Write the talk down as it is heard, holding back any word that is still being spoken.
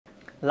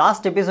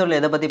Last எபிசோடில்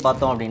எதை பற்றி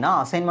பார்த்தோம் அப்படின்னா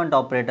அசைன்மெண்ட்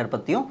ஆப்ரேட்டர்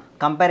பற்றியும்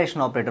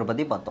கம்பேரிஷன் ஆப்ரேட்டர்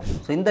பற்றி பார்த்தோம்.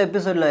 ஸோ இந்த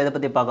எபிசோடில் எதை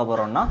பற்றி பார்க்க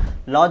போகிறோம்னா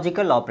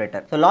லாஜிக்கல்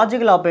ஆப்ரேட்டர். ஸோ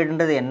லாஜிக்கல்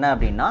ஆப்ரேட்டர்ன்றது என்ன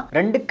அப்படின்னா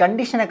ரெண்டு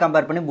கண்டிஷனை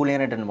கம்பேர் பண்ணி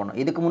பூலியன் ரிட்டர்ன் பண்ணும்.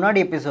 இதுக்கு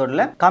முன்னாடி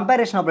எபிசோடில்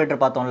கம்பேரிஷன்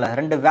ஆப்ரேட்டர் பார்த்தோம்ல,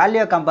 ரெண்டு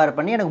வேல்யூ கம்பேர்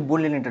பண்ணி எனக்கு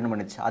பூலியன் ரிட்டர்ன்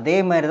பண்ணுச்சு. அதே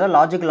மாதிரி தான்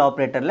லாஜிக்கல்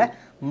ஆப்ரேட்டரில்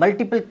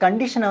மல்டிபிள்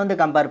கண்டிஷனை வந்து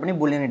கம்பேர் பண்ணி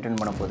பூலியன் ரிட்டர்ன்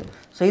பண்ண போகுது.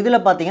 ஸோ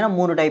இதில் பார்த்தீங்கன்னா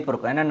 3 டைப்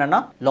இருக்கும். என்னென்னா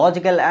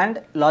logical and,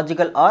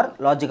 logical R,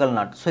 logical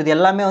not. So இது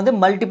எல்லாமே வந்து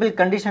மல்டிபிள்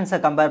கண்டிஷன்ஸை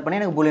கம்பேர் பண்ணி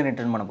எனக்கு பூலியன்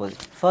ரிட்டர்ன் பண்ண போகுது.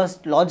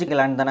 ஃபர்ஸ்ட்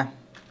லாஜிக்கல் அண்ட் தானே,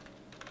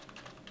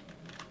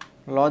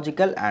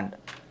 logical and.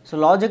 So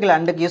logical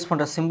அண்டுக்கு use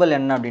பண்ணுற சிம்பிள்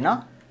என்ன அப்படின்னா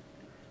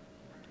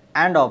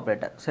அண்ட்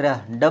ஆப்ரேட்டர். சரியா,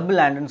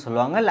 டபுள் ஆண்டுன்னு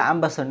சொல்லுவாங்க, இல்லை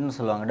ஆம்பர்சன்ட்னு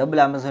சொல்லுவாங்க.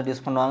 டபுள் ஆம்பர்சன்ட்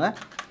யூஸ் பண்ணுவாங்க.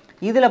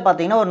 இதில்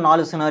பார்த்தீங்கன்னா ஒரு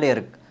 4 சினாரியோ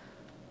இருக்குது.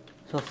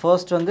 ஸோ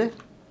ஃபர்ஸ்ட் வந்து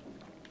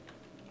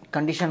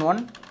condition 1,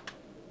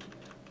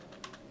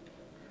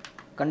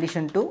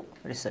 condition 2,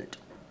 result.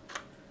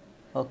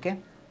 Okay.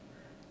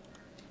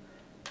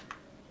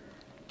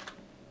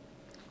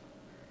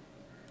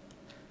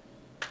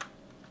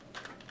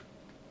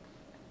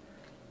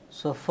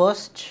 So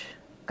first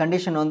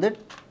condition வந்து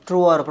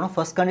ட்ரூவாக இருக்கணும்.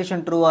 ஃபர்ஸ்ட்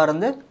கண்டிஷன் ட்ரூவாக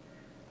இருந்து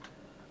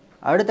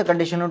அடுத்த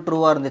கண்டிஷனும்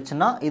ட்ரூவாக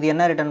இருந்துச்சுன்னா இது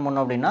என்ன ரிட்டர்ன்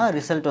பண்ணோம் அப்படின்னா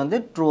ரிசல்ட் வந்து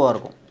ட்ரூவாக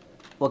இருக்கும்.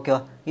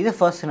 ஓகேவா, இது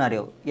ஃபர்ஸ்ட்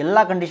சினாரியோ.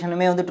 எல்லா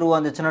கண்டிஷனுமே வந்து ட்ரூவாக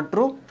இருந்துச்சுன்னா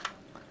ட்ரூ.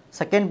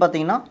 செகண்ட்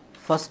பார்த்தீங்கன்னா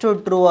ஃபஸ்ட்டு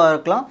ட்ரூவாக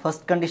இருக்கலாம்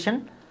ஃபஸ்ட் கண்டிஷன்,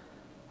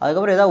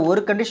 அதுக்கப்புறம் ஏதாவது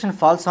ஒரு கண்டிஷன்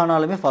ஃபால்ஸ்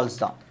ஆனாலுமே ஃபால்ஸ்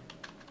தான்,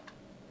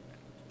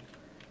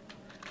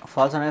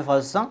 ஃபால்ஸ் ஆனாலுமே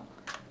ஃபால்ஸ் தான்.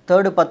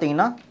 தேர்டு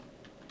பார்த்தீங்கன்னா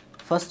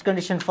ஃபஸ்ட்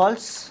கண்டிஷன்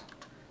ஃபால்ஸ்,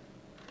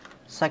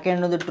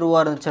 செகண்ட் வந்து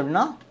ட்ரூவாக இருந்துச்சு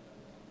அப்படின்னா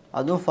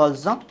அதுவும்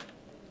ஃபால்ஸ் தான்.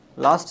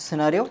 Last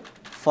scenario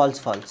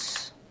falls falls,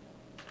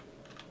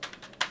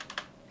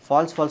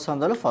 falls ஃபால்ஸாக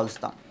இருந்தாலும்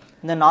ஃபால்ஸ் தான்.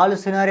 இந்த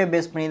 4 சினாரியோ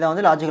பேஸ் பண்ணி தான்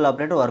வந்து லாஜிக்கல்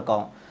ஆப்ரேட்டர் ஒர்க்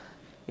ஆகும்.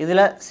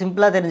 இதில்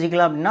சிம்பிளாக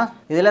தெரிஞ்சிக்கலாம் அப்படின்னா,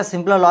 இதில்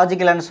சிம்பிளாக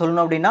லாஜிக்கலான்னு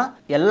சொல்லணும் அப்படின்னா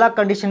எல்லா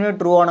கண்டிஷனுமே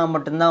ட்ரூ ஆனால்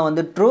மட்டும்தான்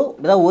வந்து ட்ரூ,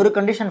 ஏதாவது ஒரு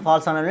கண்டிஷன்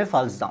ஃபால்ஸ் ஆனாலுமே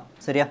ஃபால்ஸ் தான்.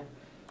 சரியா,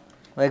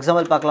 ஒரு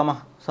எக்ஸாம்பிள் பார்க்கலாமா?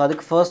 ஸோ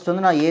அதுக்கு ஃபர்ஸ்ட்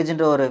வந்து நான்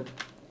ஏஜ்ன்ற ஒரு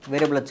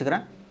வேரியபிள்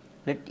வச்சுக்கிறேன்.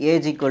 Let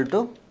age equal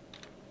to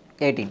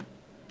 18.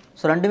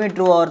 So ரெண்டுமே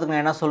ட்ரூ ஆகிறதுக்கு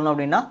நான் என்ன சொல்லணும்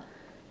அப்படின்னா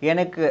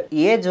எனக்கு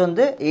ஏஜ்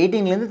வந்து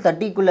 18லேருந்து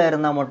 30க்குள்ளே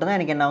இருந்தால் மட்டும்தான்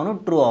எனக்கு என்ன ஆகணும்,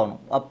 ட்ரூ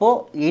ஆகணும்.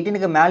 அப்போது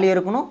 18க்கு மேலேயே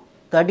இருக்கணும்,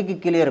 30க்கு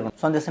கீழே இருக்கணும்.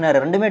 ஸோ அந்த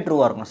சினாரியோ ரெண்டுமே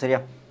ட்ரூவாக இருக்கணும்.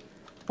 சரியா,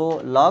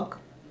 இப்போது லாக்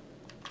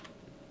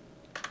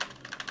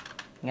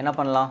என்ன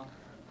பண்ணலாம்?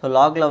 ஸோ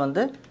லாகில்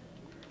வந்து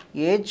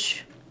age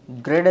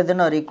greater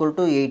than R equal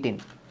to 18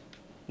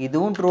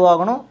 இதுவும் ட்ரூ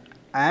ஆகணும்.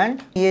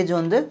 அண்ட் ஏஜ்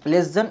வந்து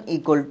லெஸ் தென்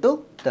ஈக்குவல் டு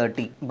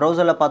 30.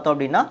 ப்ரௌசரில் பார்த்தோம்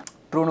அப்படின்னா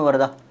ட்ரூன்னு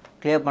வருதா?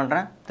 கிளியர்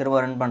பண்ணுறேன்,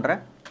 திரும்ப ரன்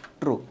பண்ணுறேன்,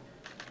 ட்ரூ.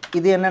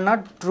 இது என்னென்னா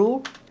ட்ரூ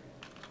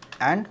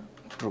அண்ட்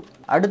ட்ரூ.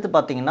 அடுத்து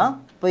பார்த்தீங்கன்னா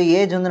இப்போ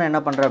ஏஜ் வந்து நான்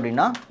என்ன பண்ணுறேன்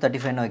அப்படின்னா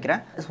 35ன்னு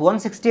வைக்கிறேன்.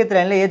 160th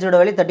லைனில் ஏஜோட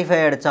வேல்யூ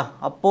 35 ஆகிடுச்சா?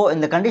 அப்போது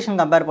இந்த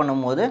கண்டிஷன் கம்பேர்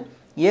பண்ணும்போது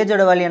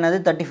ஏஜோட வேல்யூ என்னது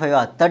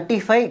 35.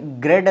 35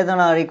 greater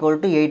than R equal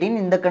to 18.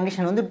 இந்த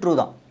கண்டிஷன் வந்து ட்ரூ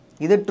தான்,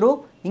 இது ட்ரூ.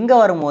 இங்கே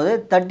வரும்போது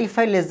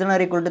 35 less than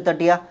R equal to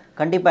 30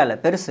 கண்டிப்பாக இல்லை,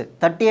 பெருசு.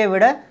 30ஐ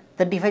விட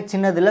 35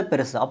 சின்னதில்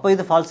பெருசு. அப்போ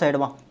இது ஃபால்ஸ்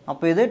ஆகிடுமா?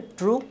 அப்போ இது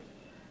ட்ரூ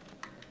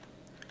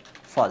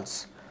ஃபால்ஸ்.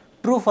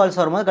 ட்ரூ ஃபால்ஸ்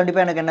வரும்போது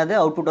கண்டிப்பாக எனக்கு என்னது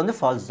அவுட்புட் வந்து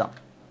ஃபால்ஸ் தான்.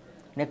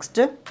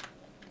 நெக்ஸ்ட்டு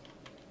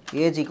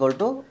ஏஜ் ஈக்குவல்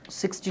டு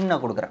 16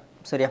 நான் கொடுக்குறேன்.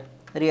 சரியா,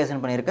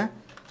 ரீஅசைன் பண்ணியிருக்கேன்.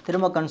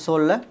 திரும்ப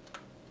கன்சோலில்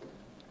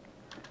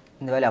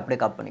இந்த வேலையை அப்படியே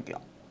காப்பி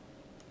பண்ணிக்கலாம்,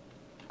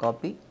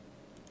 காப்பி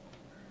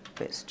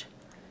பேஸ்ட்.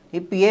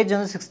 இப்போ ஏஜ்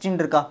வந்து 16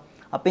 இருக்கா?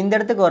 அப்போ இந்த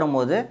இடத்துக்கு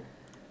வரும்போது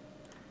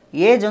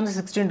ஏஜ் வந்து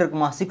 16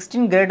 இருக்குமா?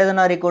 16 greater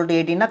than R equal to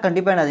 18னா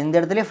கண்டிப்பாக என்னது இந்த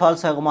இடத்துலேயே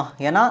ஃபால்ஸ் ஆகுமா?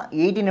 ஏன்னா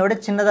 18 விட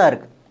சின்னதாக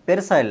இருக்குது,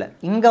 பெருசாக இல்லை.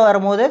 இங்கே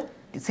வரும்போது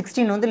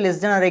 16 வந்து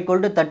less than R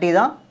equal to 30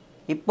 தான்.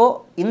 இப்போது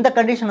இந்த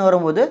கண்டிஷன்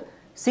வரும்போது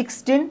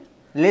 16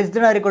 less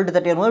than R equal to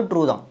 30 வரும்போது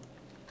ட்ரூ தான்,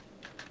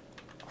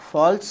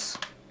 ஃபால்ஸ்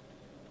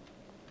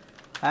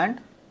அண்ட்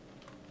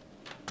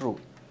ட்ரூ.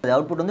 அது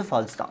அவுட்புட் வந்து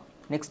ஃபால்ஸ் தான்.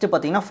 நெக்ஸ்ட்டு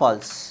பார்த்தீங்கன்னா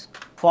ஃபால்ஸ்.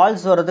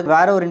 ஃபால்ஸ் வரதுக்கு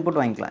வேறு ஒரு இன்புட்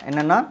வாங்கிக்கலாம்.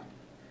 என்னென்னா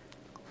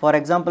ஃபார்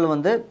எக்ஸாம்பிள்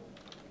வந்து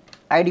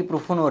ஐடி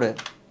ப்ரூஃப்னு ஒரு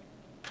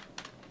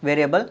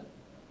வேரியபிள்,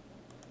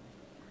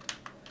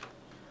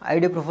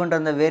 ஐடி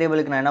ப்ரூஃப்ன்ற அந்த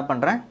வேரியபிளுக்கு நான் என்ன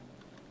பண்ணுறேன்,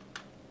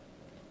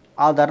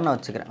 ஆதார்னு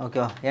வச்சுக்கிறேன்.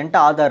 ஓகேவா, என்கிட்ட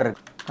ஆதார்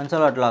இருக்குது.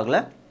 Console லாகில்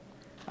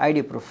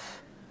ID proof,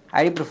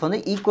 ID proof வந்து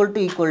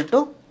ஈக்குவல் டு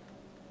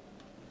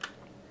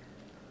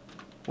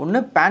ஒன்று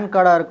பேன்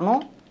கார்டாக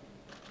இருக்கணும்,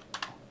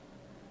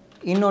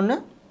 இன்னொன்று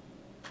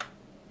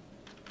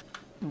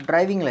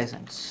டிரைவிங்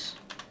லைசன்ஸ்.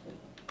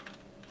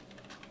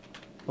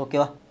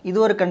 ஓகேவா, இது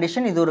ஒரு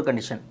கண்டிஷன், இது ஒரு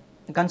கண்டிஷன்.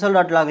 கன்சோல்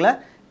லாகில்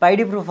இப்போ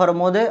ஐடி ப்ரூஃப்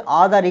வரும்போது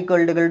Aadhaar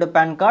equal to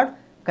pan card,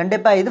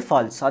 கண்டிப்பாக இது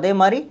ஃபால்ஸ். அதே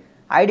மாதிரி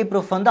ஐடி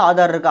ப்ரூஃப் வந்து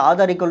ஆதார் இருக்குது,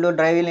 Aadhaar equal to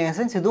driving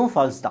licence, இதுவும்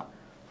ஃபால்ஸ் தான்.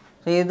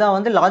 ஸோ இதுதான்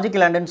வந்து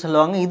லாஜிக்கல் அண்டுன்னு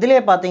சொல்லுவாங்க. இதிலே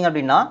பார்த்தீங்க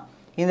அப்படின்னா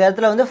இந்த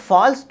இடத்துல வந்து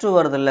ஃபால்ஸ் ட்ரூ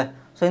வருது இல்லை.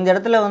 ஸோ இந்த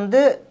இடத்துல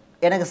வந்து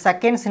எனக்கு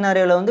செகண்ட்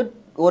சினாரியோவில் வந்து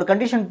ஒரு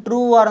கண்டிஷன்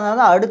ட்ரூவாக இருந்தால்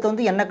தான் அடுத்து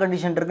வந்து என்ன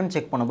கண்டிஷன் இருக்குன்னு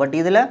செக் பண்ணும். பட்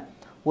இதில்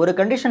ஒரு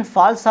கண்டிஷன்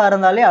ஃபால்ஸாக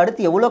இருந்தாலே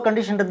அடுத்து எவ்வளோ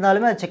கண்டிஷன்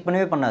இருந்தாலுமே அதை செக்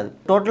பண்ணவே பண்ணாது.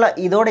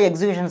 டோட்டலாக இதோட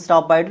எக்ஸிக்யூஷன்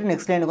ஸ்டாப் ஆகிட்டு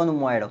நெக்ஸ்ட் லைனுக்கு வந்து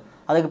மூவ் ஆகிடும்.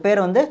 அதுக்கு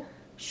பேர் வந்து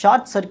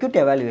ஷார்ட் சர்க்யூட்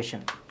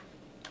எவாலுவேஷன்.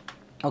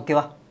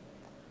 ஓகேவா,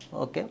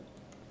 ஓகே.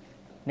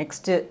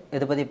 நெக்ஸ்ட்டு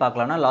இதை பற்றி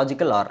பார்க்கலாம்னா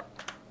logical R.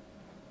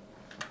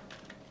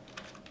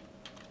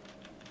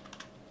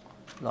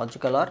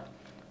 Logical R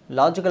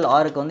logical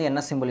ஆருக்கு வந்து என்ன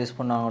சிம்பிள் யூஸ்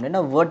பண்ணுவாங்க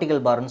அப்படின்னா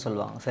வெர்டிக்கல் பார்னு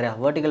சொல்லுவாங்க சரியா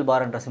வெர்டிக்கல்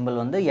பார்ன்ற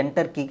சிம்பிள் வந்து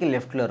என்டர் கீக்கு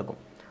லெஃப்ட்டில் இருக்கும்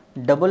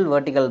டபுள்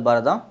வெர்டிக்கல்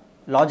பார் தான்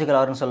லாஜிக்கல்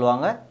ஆர்னு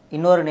சொல்லுவாங்க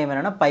இன்னொரு நேம்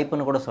என்னென்னா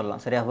பைப்புன்னு கூட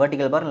சொல்லலாம் சரியா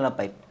வெர்டிக்கல் பார் இல்லைனா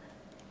பைப்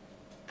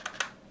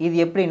இது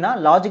எப்படின்னா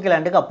லாஜிக்கல்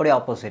ஆண்டுக்கு அப்படியே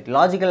ஆப்போசிட்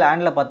லாஜிக்கல்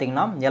ஆண்டில்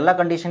பார்த்தீங்கன்னா எல்லா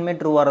கண்டிஷனுமே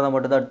ட்ரூவாக இருந்தால்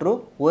மட்டும் தான் ட்ரூ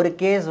ஒரு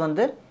கேஸ்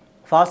வந்து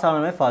ஃபால்ஸ்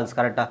ஆனாலுமே ஃபால்ஸ்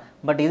கரெக்டாக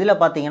பட் இதில்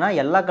பார்த்தீங்கன்னா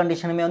எல்லா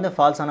கண்டிஷனுமே வந்து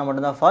ஃபால்ஸ் ஆனால்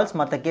மட்டும்தான் ஃபால்ஸ்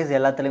மற்ற கேஸ்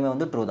எல்லாத்துலேயுமே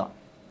வந்து ட்ரூ தான்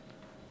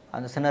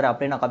அந்த சின்னர்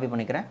அப்படியே நான் காப்பி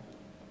பண்ணிக்கிறேன்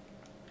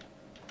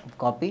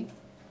காப்பி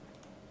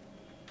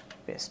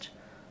பேஸ்ட்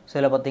ஸோ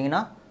இதில்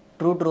பார்த்தீங்கன்னா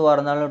ட்ரூவாக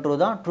இருந்தாலும் ட்ரூ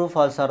தான் ட்ரூ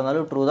ஃபால்ஸாக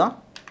இருந்தாலும் ட்ரூ தான்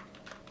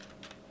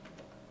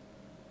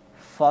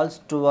ஃபால்ஸ்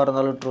ட்ரூவாக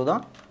இருந்தாலும் ட்ரூ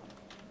தான்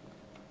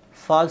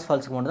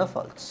ஃபால்ஸுக்கு மட்டும் தான்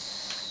ஃபால்ஸ்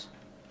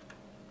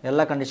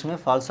எல்லா கண்டிஷனுமே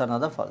ஃபால்ஸாக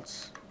இருந்தால் தான் ஃபால்ஸ்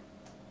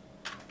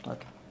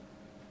ஓகே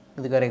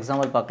இதுக்கு ஒரு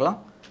எக்ஸாம்பிள் பார்க்கலாம்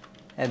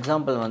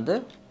எக்ஸாம்பிள் வந்து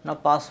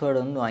நான் பாஸ்வேர்டு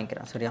வந்து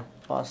வாங்கிக்கிறேன் சரியா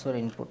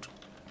பாஸ்வேர்டு இன்புட்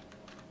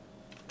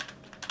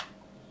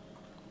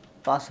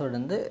பாஸ்வேர்டு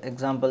வந்து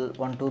எக்ஸாம்பிள்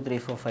 1 2 3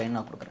 4 5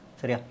 நான் கொடுக்குறேன்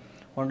சரியா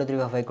 1 2 3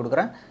 4 5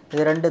 கொடுக்குறேன்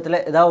இது ரெண்டுத்தில்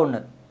ஏதாவது ஒன்று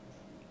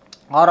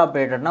ஆர்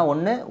ஆப்ரேட்டர்னா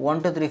ஒன்று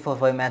 1 2 3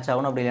 4 5 மேட்ச்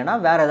ஆகணும் அப்படி இல்லைன்னா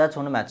வேறு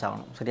ஏதாச்சும் ஒன்று மேட்ச்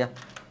ஆகணும் சரியா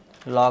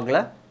லாகில்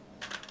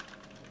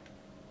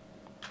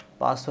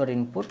பாஸ்வேர்டு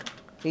இன்புட்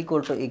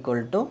ஈக்குவல்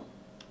டு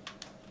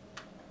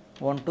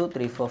 1 2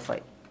 3 4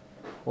 5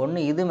 ஒன்று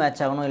இது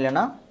மேட்ச் ஆகணும்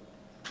இல்லைன்னா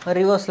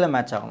ரிவர்ஸில்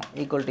மேட்ச் ஆகணும்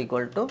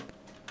ஈக்குவல் டு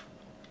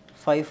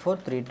 5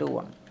 4 3 2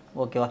 1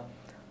 ஓகேவா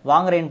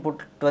வாங்குகிற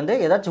இன்புட் வந்து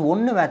ஏதாச்சும்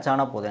ஒன்று மேட்ச்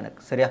ஆனால் போதும்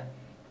எனக்கு சரியா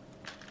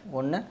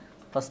ஒன்று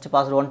ஃபஸ்ட்டு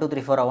பாஸ்வேர்டு 1 2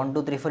 3 4 1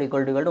 2 3 4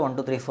 ஈக்குவல் டு 1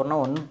 2 3 4னா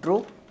ஒன்று ட்ரூ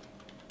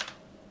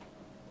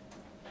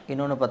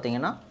இன்னொன்று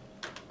பார்த்தீங்கன்னா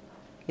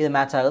இது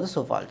மேட்ச் ஆகுது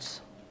ஸோ ஃபால்ஸ்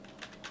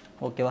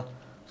ஓகேவா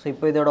ஸோ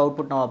இப்போ இதோட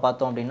அவுட்புட் நம்ம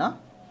பார்த்தோம் அப்படின்னா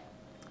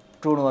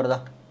ட்ரூன்னு வருதா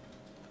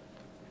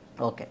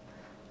ஓகே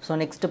ஸோ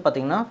நெக்ஸ்ட்டு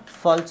பார்த்தீங்கன்னா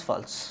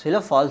ஃபால்ஸ்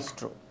இல்லை ஃபால்ஸ்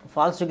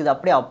ட்ரூக்கு இது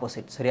அப்படியே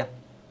ஆப்போசிட் சரியா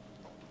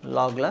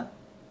லாகில்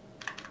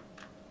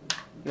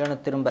இல்லைன்னா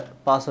திரும்ப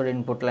பாஸ்வேர்டு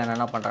இன்புட்டில்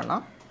என்னென்ன பண்ணுறேன்னா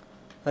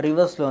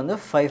ரிவர்ஸில் வந்து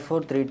 5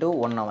 4 3 2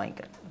 1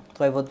 வாங்கிக்கிறேன்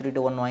 5 4 3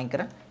 2 1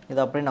 வாங்கிக்கிறேன் இதை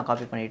அப்படியே நான்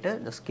காப்பி பண்ணிவிட்டு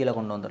ஜஸ்ட் கீழே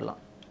கொண்டு வந்துடலாம்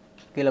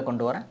கீழே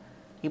கொண்டு வரேன்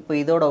இப்போ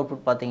இதோட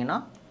அவுட்புட் பார்த்தீங்கன்னா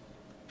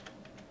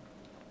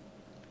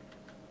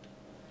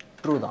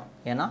ட்ரூ தான்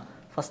ஏன்னா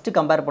ஃபஸ்ட்டு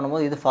கம்பேர்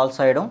பண்ணும்போது இது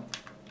ஃபால்ஸ் ஆகிடும்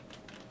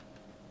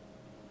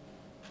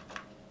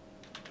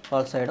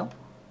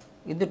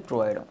இது ட்ரூ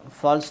ஆகிடும்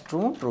ஃபால்ஸ்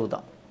ட்ரூ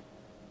தான்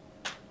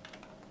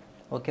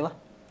ஓகேவா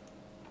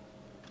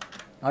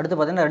அடுத்து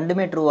பார்த்தீங்கன்னா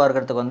ரெண்டுமே ட்ரூவாக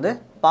இருக்கிறதுக்கு வந்து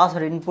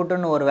பாஸ்வேர்டு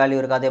இன்புட்டுன்னு ஒரு வேல்யூ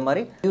இருக்குது அதே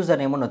மாதிரி யூசர்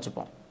நேம்னு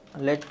வச்சுப்போம்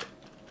let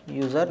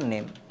user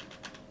name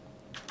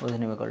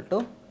equal to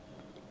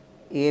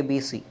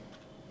ABC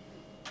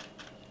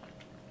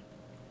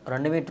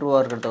ரெண்டுமே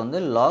ட்ரூவாக இருக்கிறது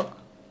வந்து லாக்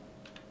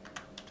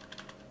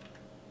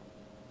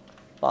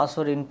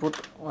பாஸ்வேர்டு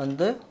இன்புட்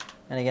வந்து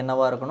எனக்கு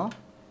என்னவாக இருக்கணும்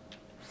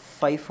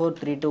 5 4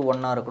 3 2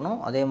 1 இருக்கணும்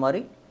அதே மாதிரி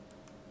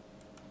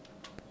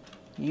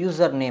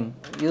யூசர் நேம்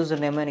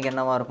எனக்கு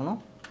என்னவாக இருக்கணும்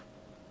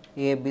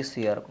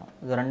ஏபிசியாக இருக்கணும்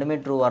இது ரெண்டுமே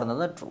ட்ரூவாக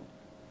இருந்தால் தான் ட்ரூ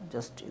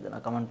ஜஸ்ட் இதை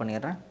நான் கமெண்ட்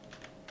பண்ணிடுறேன்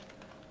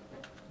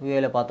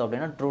விஏவில் பார்த்தோம்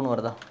அப்படின்னா ட்ரூன்னு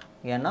வருதா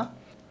ஏன்னா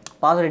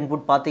பாஸ்வேர்டு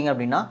இன்புட் பார்த்தீங்க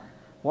அப்படின்னா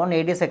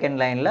 182nd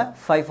லைனில்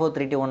 5 4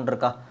 3 2 1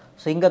 இருக்கா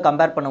ஸோ இங்கே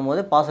கம்பேர்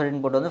பண்ணும்போது பாஸ்வேர்டு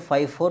இன்புட் வந்து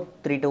 5 4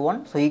 3 2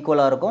 1 ஸோ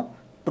ஈக்குவலாக இருக்கும்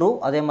ட்ரூ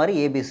அதே மாதிரி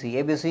ஏபிசி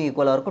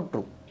ஈக்குவலாக இருக்கும்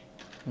ட்ரூ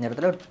இந்த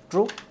இடத்துல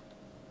ட்ரூ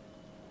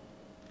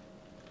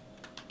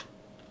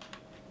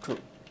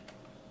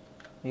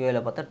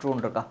யூஏவில் பார்த்தா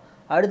ட்ரூன்னு இருக்கா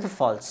அடுத்து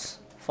ஃபால்ஸ்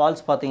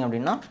பார்த்தீங்க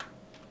அப்படின்னா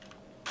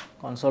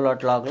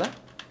console.logல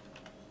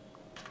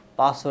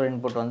பாஸ்வேர்டு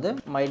இன்புட் வந்து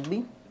மைட் பி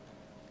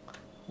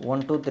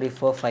 1 2 3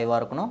 4 5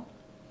 இருக்கணும்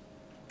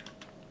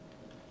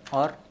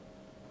ஆர்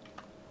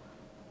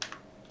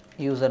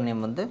யூசர்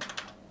நேம் வந்து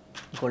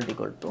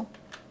ஈக்குவல் டு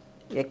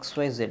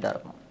XYZ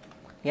இருக்கணும்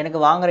எனக்கு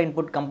வாங்குகிற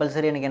இன்புட்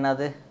கம்பல்சரி எனக்கு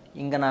என்னது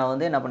இங்கே நான்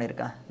வந்து என்ன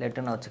பண்ணியிருக்கேன்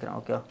லெட்டுன்னு வச்சுக்கிறேன்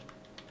ஓகேவா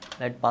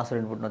லெட்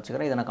பாஸ்வேர்டு இன்புட்னு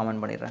வச்சுக்கிறேன் இதை நான்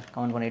கமெண்ட்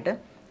பண்ணிவிட்டு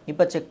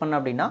இப்போ செக் பண்ண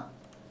அப்படின்னா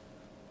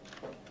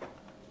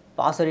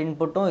பாஸ்வேர்டு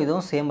இன்புட்டும்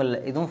இதுவும் சேம் இல்லை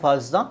இதுவும்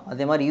ஃபால்ஸ் தான்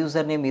அதே மாதிரி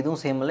யூசர் நேம் இதுவும்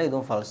சேம் இல்லை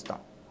இதுவும் ஃபால்ஸ்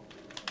தான்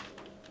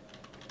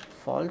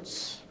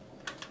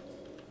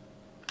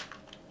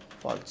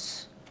ஃபால்ஸ்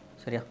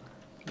சரியா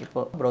இப்போ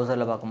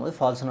ப்ரௌசரில் பார்க்கும்போது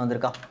ஃபால்ஸ்னு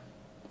வந்திருக்கா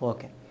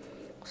ஓகே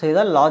ஸோ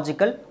இதான்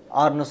லாஜிக்கல்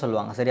ஆர்னு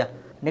சொல்லுவாங்க சரியா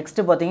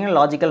நெக்ஸ்ட்டு பார்த்தீங்கன்னா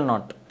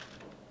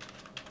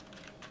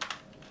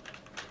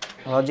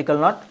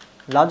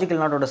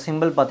லாஜிக்கல் நாட்டோட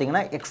சிம்பிள்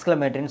பார்த்தீங்கன்னா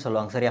எக்ஸ்க்ளமேட்டரின்னு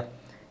சொல்லுவாங்க சரியா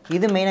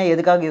இது மெயினாக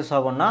எதுக்காக யூஸ்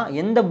ஆகும்னா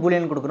எந்த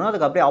பூலியன் கொடுக்கணும்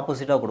அதுக்கு அப்படியே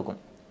ஆப்போசிட்டாக கொடுக்கும்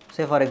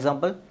சே ஃபார்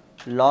எக்ஸாம்பிள்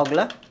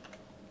லாகில்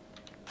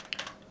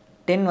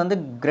 10 வந்து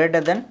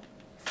கிரேட்டர் தென்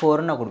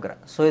 4ன்னு நான் கொடுக்குறேன்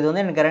ஸோ இது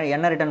வந்து எனக்கு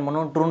என்ன ரிட்டர்ன்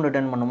பண்ணும் ட்ரூன்னு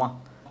ரிட்டர்ன் பண்ணுமா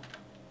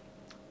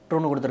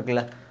ட்ரூன்னு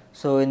கொடுத்துருக்குல்ல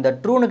ஸோ இந்த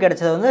ட்ரூன்னு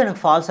கிடைச்சது வந்து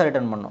எனக்கு ஃபால்ஸாக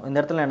ரிட்டர்ன் பண்ணும் இந்த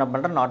இடத்துல என்ன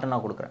பண்ணுறேன் நாட்டை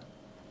நான் கொடுக்குறேன்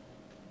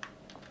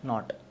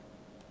நாட்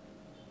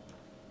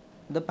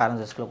இந்த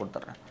பேரன்சஸ்கில்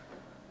கொடுத்துட்றேன்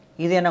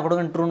இது என்ன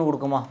கொடுக்குன்னு ட்ரூன்னு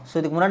கொடுக்குமா ஸோ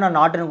இதுக்கு முன்னாடி நான்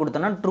நாட்டுன்னு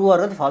கொடுத்தேன்னா ட்ரூவாக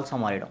இருக்கிறது ஃபால்ஸாக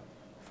மாறிடும்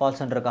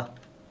ஃபால்ஸ்ன்னு இருக்கா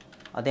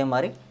அதே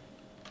மாதிரி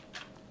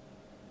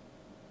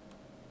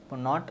இப்போ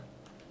நாட்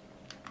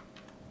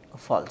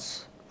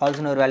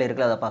ஃபால்ஸ்னு ஒரு வேல்யூ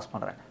இருக்குல்ல அதை பாஸ்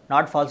பண்ணுறேன்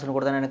நாட் ஃபால்ஸ்னு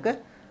கொடுத்தா எனக்கு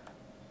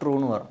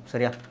ட்ரூன்னு வரும்.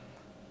 சரியா,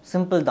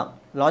 சிம்பிள் தான்.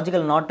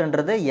 லாஜிக்கல்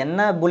நாட்ன்றது என்ன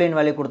பூலியன்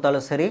வேல்யூ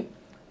கொடுத்தாலும் சரி,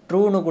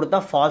 ட்ரூன்னு கொடுத்தா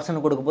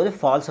ஃபால்ஸ்னு கொடுக்கும் போது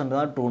ஃபால்ஸ்ன்னு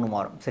தான் ட்ரூன்னு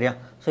மாறும். சரியா,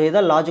 ஸோ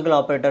இதான் லாஜிக்கல்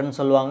ஆப்ரேட்டர்னு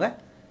சொல்லுவாங்க.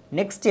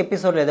 நெக்ஸ்ட்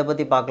எபிசோடில் எதை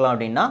பற்றி பார்க்கலாம்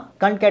அப்படின்னா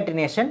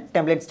கன்கேட்டினேஷன்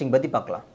டெம்ப்ளேட் ஸ்ட்ரிங் பற்றி பார்க்கலாம்.